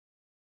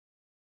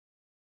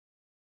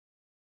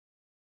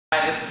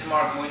Hi, this is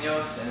Mark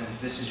Munoz, and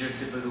this is your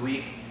tip of the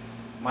week.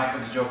 Michael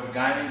the Joker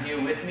Guyman here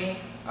with me.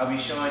 I'll be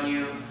showing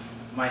you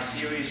my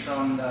series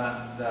from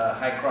the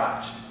high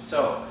crotch.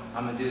 So,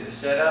 I'm going to do the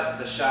setup,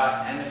 the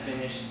shot, and the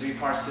finish. 3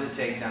 parts to the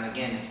takedown.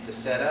 Again, it's the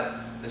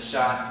setup, the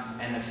shot,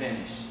 and the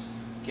finish.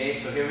 Okay,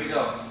 so here we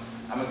go.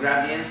 I'm going to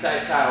grab the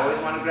inside tie. I always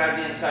want to grab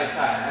the inside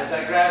tie. As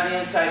I grab the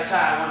inside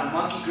tie, I want a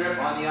monkey grip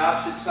on the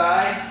opposite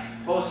side,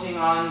 posting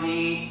on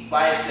the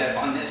bicep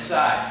on this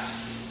side.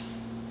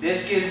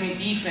 This gives me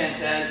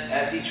defense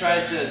as he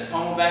tries to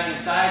pummel back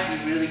inside.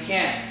 He really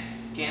can't.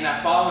 Okay, and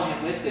I follow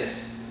him with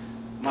this.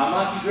 My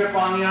monkey grip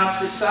on the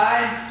opposite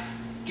side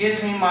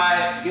gives me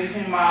my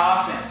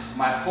offense,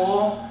 my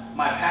pull,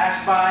 my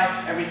pass by,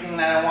 everything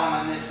that I want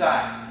on this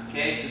side.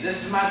 Okay, so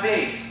this is my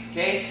base.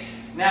 Okay,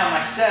 now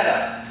my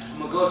setup. I'm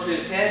gonna go to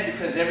his head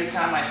because every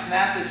time I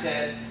snap his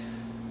head,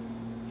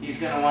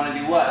 he's gonna want to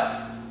do what?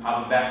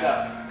 Pop it back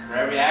up. For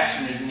every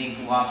action, there's an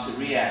equal opposite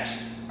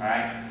reaction.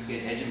 Alright, let's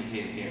get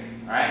educated here.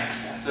 Alright,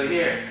 so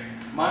here,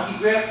 monkey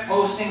grip,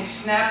 posting,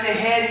 snap the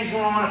head, he's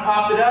going to want to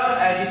pop it up.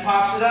 As he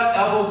pops it up,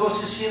 elbow goes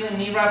to the ceiling,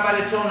 knee right by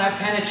the toe, and I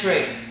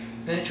penetrate.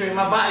 Penetrate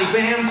my body,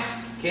 bam.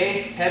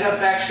 Okay, head up,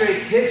 back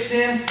straight, hips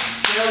in,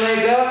 tail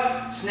leg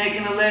up, snake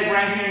in the leg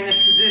right here in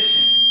this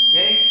position.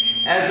 Okay,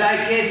 as I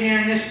get here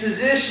in this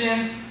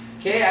position,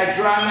 okay, I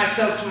drive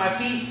myself to my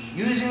feet,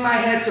 using my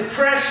head to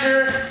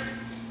pressure,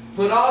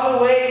 put all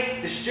the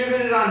weight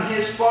distributed on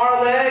his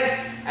far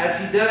leg.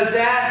 As he does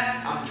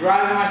that, I'm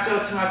driving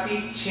myself to my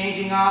feet,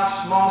 changing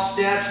off small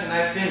steps, and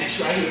I finish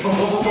right here. Boom,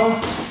 boom, boom,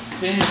 boom.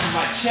 Finish with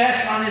my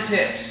chest on his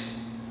hips.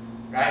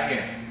 Right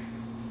here.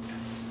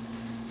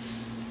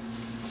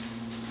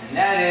 And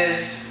that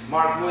is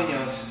Mark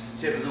Munoz,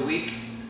 tip of the week.